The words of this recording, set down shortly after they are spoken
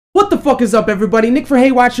What the fuck is up, everybody? Nick for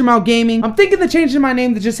Hey Watch Your Mouth Gaming. I'm thinking of changing my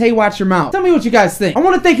name to just Hey Watch Your Mouth. Tell me what you guys think. I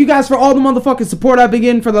want to thank you guys for all the motherfucking support I've been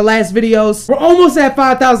getting for the last videos. We're almost at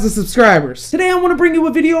 5,000 subscribers. Today I want to bring you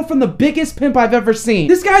a video from the biggest pimp I've ever seen.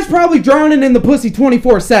 This guy's probably drowning in the pussy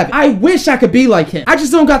 24/7. I wish I could be like him. I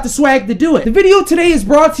just don't got the swag to do it. The video today is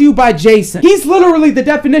brought to you by Jason. He's literally the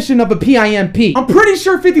definition of a PIMP. I'm pretty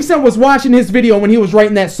sure 50 Cent was watching his video when he was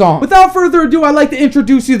writing that song. Without further ado, I'd like to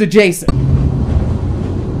introduce you to Jason.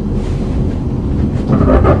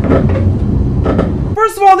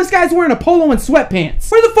 First of all, this guy's wearing a polo and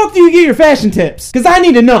sweatpants. Where the fuck do you get your fashion tips? Because I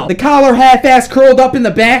need to know. The collar half-ass curled up in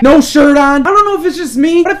the back, no shirt on. I don't know if it's just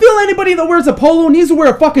me, but I feel anybody that wears a polo needs to wear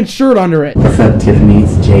a fucking shirt under it. What's up, Tiffany?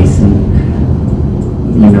 It's Jason.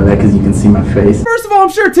 You know that because you can see my face. First of all, I'm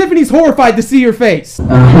sure Tiffany's horrified to see your face.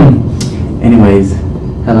 Anyways,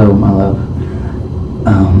 hello, my love.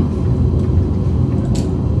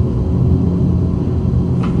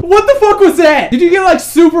 What the fuck was that? Did you get like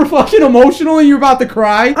super fucking emotional and you're about to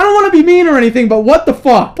cry? I don't want to be mean or anything, but what the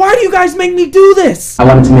fuck? Why do you guys make me do this? I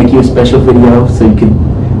wanted to make you a special video so you could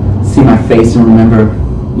see my face and remember,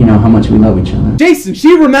 you know, how much we love each other. Jason,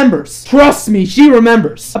 she remembers. Trust me, she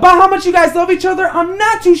remembers. About how much you guys love each other, I'm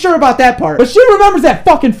not too sure about that part. But she remembers that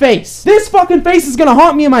fucking face. This fucking face is gonna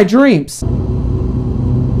haunt me in my dreams.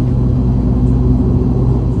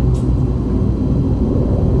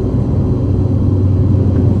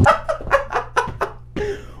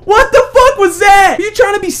 Was that? Are you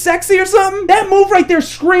trying to be sexy or something? That move right there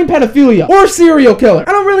screamed pedophilia or serial killer.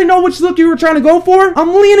 I don't really know which look you were trying to go for.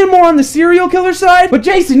 I'm leaning more on the serial killer side, but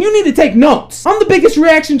Jason, you need to take notes. I'm the biggest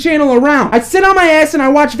reaction channel around. I sit on my ass and I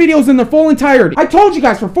watch videos in their full entirety. I told you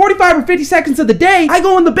guys, for 45 or 50 seconds of the day, I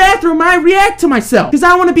go in the bathroom and I react to myself because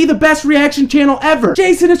I want to be the best reaction channel ever.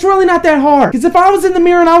 Jason, it's really not that hard, because if I was in the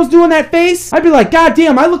mirror and I was doing that face, I'd be like, God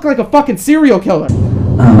damn, I look like a fucking serial killer.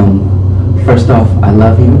 First off, I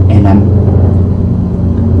love you, and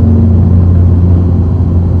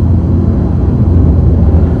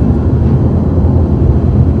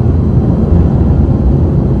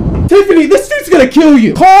Tiffany, this dude's gonna kill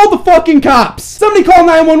you. Call the fucking cops. Somebody call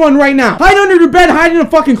 911 right now. Hide under your bed, hide in a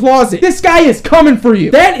fucking closet. This guy is coming for you.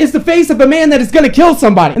 That is the face of a man that is gonna kill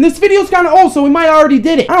somebody. And this video's kinda old, so we might already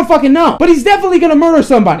did it. I don't fucking know. But he's definitely gonna murder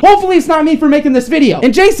somebody. Hopefully it's not me for making this video.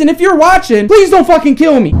 And Jason, if you're watching, please don't fucking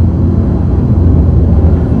kill me.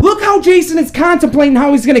 Look how Jason is contemplating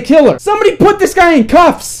how he's gonna kill her. Somebody put this guy in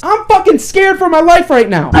cuffs. I'm fucking scared for my life right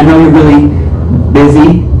now. I know you're really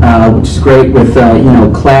busy, which is great with, you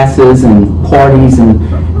know, classes and parties and,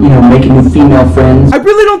 you know, making new female friends. I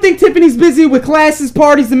really don't think Tiffany's busy with classes,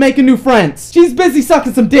 parties, and making new friends. She's busy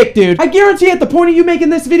sucking some dick, dude. I guarantee at the point of you making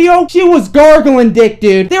this video, she was gargling dick,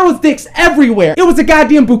 dude. There was dicks everywhere. It was a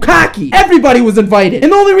goddamn bukkake. Everybody was invited.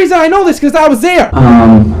 And the only reason I know this is because I was there.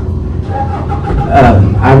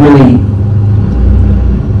 I really...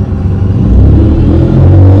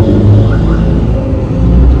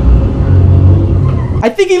 I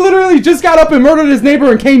think he literally just got up and murdered his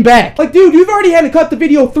neighbor and came back. Like, dude, you've already had to cut the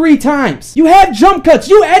video 3 times. You had jump cuts.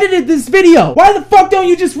 You edited this video. Why the fuck don't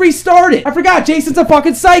you just restart it? I forgot, Jason's a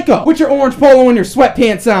fucking psycho. With your orange polo and your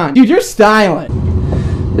sweatpants on. Dude, you're styling.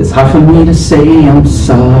 It's hard for me to say I'm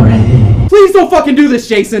sorry. Please don't fucking do this,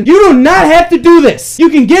 Jason. You do not have to do this. You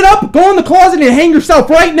can get up, go in the closet, and hang yourself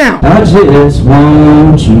right now. I just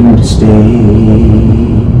want you to stay.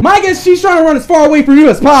 My guess, she's trying to run as far away from you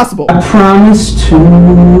as possible. I promise to.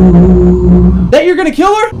 That you're gonna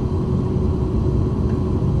kill her?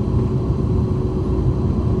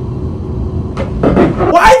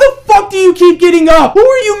 Why the fuck do you keep getting up? Who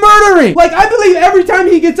are you murdering? Like, I believe every time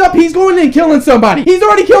he gets up, he's going in and killing somebody. He's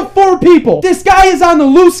already killed 4 people. This guy is on the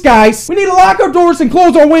loose, guys. We need to lock our doors and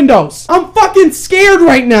close our windows. I'm fucking scared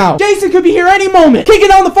right now. Jason could be here any moment, kicking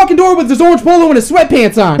down the fucking door with his orange polo and his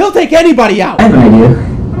sweatpants on. He'll take anybody out. I have an idea.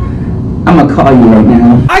 I'm gonna call you right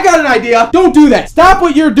now. I got an idea. Don't do that. Stop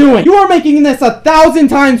what you're doing. You are making this 1,000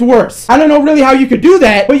 times worse. I don't know really how you could do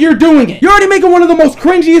that, but you're doing it. You're already making one of the most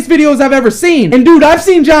cringiest videos I've ever seen. And dude, I've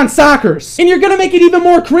seen John Sockers. And you're gonna make it even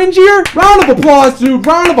more cringier? Round of applause, dude.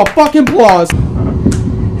 Round of a fucking applause.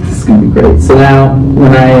 This is gonna be great. So now,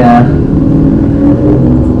 when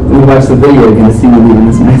we watch the video, you're gonna see me leaving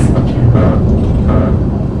this message.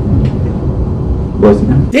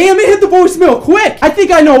 Voicemail. Damn, it hit the voicemail quick. I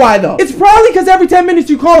think I know why though. It's probably because every 10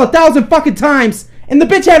 minutes you call 1,000 fucking times and the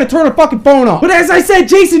bitch had to turn her fucking phone off. But as I said,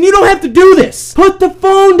 Jason, you don't have to do this. Put the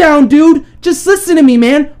phone down, dude. Just listen to me,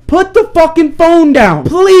 man. Put the fucking phone down.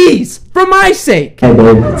 Please. For my sake. Hey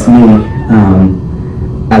babe, it's me.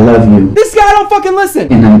 I love you. This guy don't fucking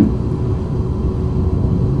listen. And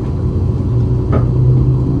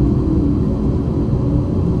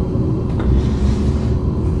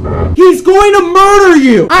He's going to murder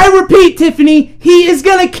you. I repeat, Tiffany, he is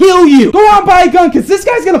gonna kill you. Go on, buy a gun, because this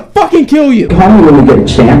guy's gonna fucking kill you. Call me when we get a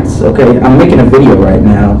chance, okay? I'm making a video right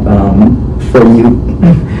now for you.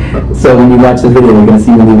 So when you watch the video, you're gonna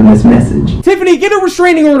see me leaving this message. Tiffany, get a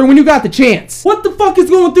restraining order when you got the chance. What the fuck is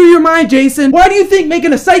going through your mind, Jason? Why do you think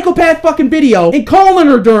making a psychopath fucking video and calling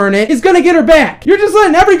her during it is gonna get her back? You're just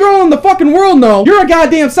letting every girl in the fucking world know you're a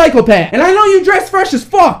goddamn psychopath. And I know you dress fresh as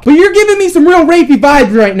fuck, but you're giving me some real rapey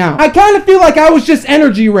vibes right now. I kind of feel like I was just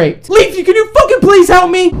energy raped. Leafy, can you fucking please help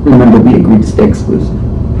me? Remember, we agreed to stay exclusive.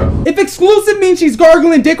 If exclusive means she's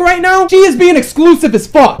gargling dick right now, she is being exclusive as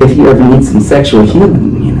fuck. If you ever need some sexual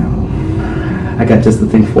healing, you know, I got just the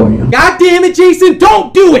thing for you. God damn it, Jason,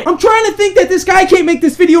 don't do it! I'm trying to think that this guy can't make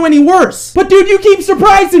this video any worse. But dude, you keep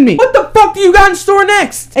surprising me. What the fuck do you got in store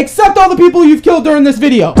next? Except all the people you've killed during this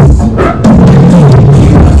video.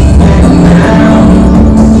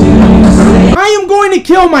 I am going to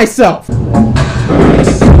kill myself.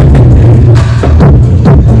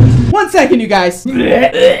 1 second, you guys.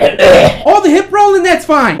 All the hip rolling, that's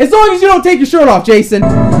fine. As long as you don't take your shirt off, Jason.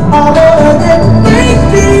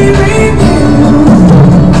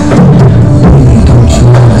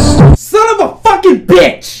 Son of a fucking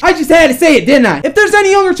bitch! I just had to say it, didn't I? If there's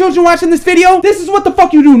any younger children watching this video, this is what the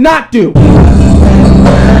fuck you do not do.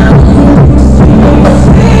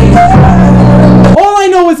 All I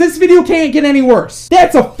know is this video can't get any worse.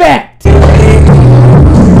 That's a fact.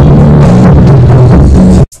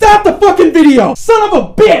 Stop the fucking video! Son of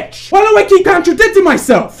a bitch! Why do I keep contradicting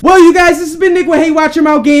myself? Well, you guys, this has been Nick with Hey Watch Your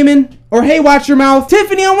Mouth Gaming. Or Hey Watch Your Mouth.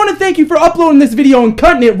 Tiffany, I want to thank you for uploading this video and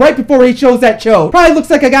cutting it right before he shows that show. Probably looks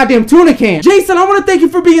like a goddamn tuna can. Jason, I want to thank you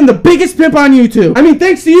for being the biggest pimp on YouTube. I mean,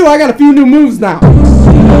 thanks to you, I got a few new moves now.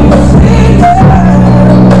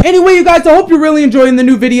 Anyway, you guys, I hope you're really enjoying the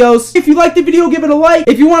new videos. If you like the video, give it a like.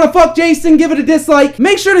 If you want to fuck Jason, give it a dislike.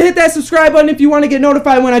 Make sure to hit that subscribe button if you want to get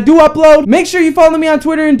notified when I do upload. Make sure you follow me on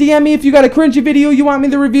Twitter and DM me if you got a cringy video you want me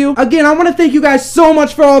to review. Again, I want to thank you guys so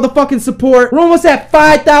much for all the fucking support. We're almost at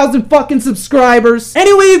 5,000 fucking subscribers.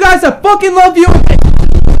 Anyway, you guys, I fucking love you.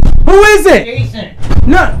 Who is it? Jason.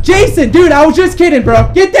 No, Jason, dude, I was just kidding,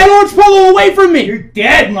 bro. Get that orange polo away from me. You're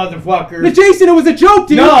dead, motherfucker. But Jason, it was a joke,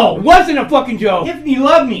 dude. No, it wasn't a fucking joke. Tiffany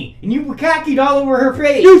loved me, and you were cocky all over her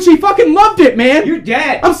face. Dude, she fucking loved it, man. You're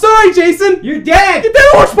dead. I'm sorry, Jason. You're dead. Get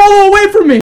that orange polo away from me.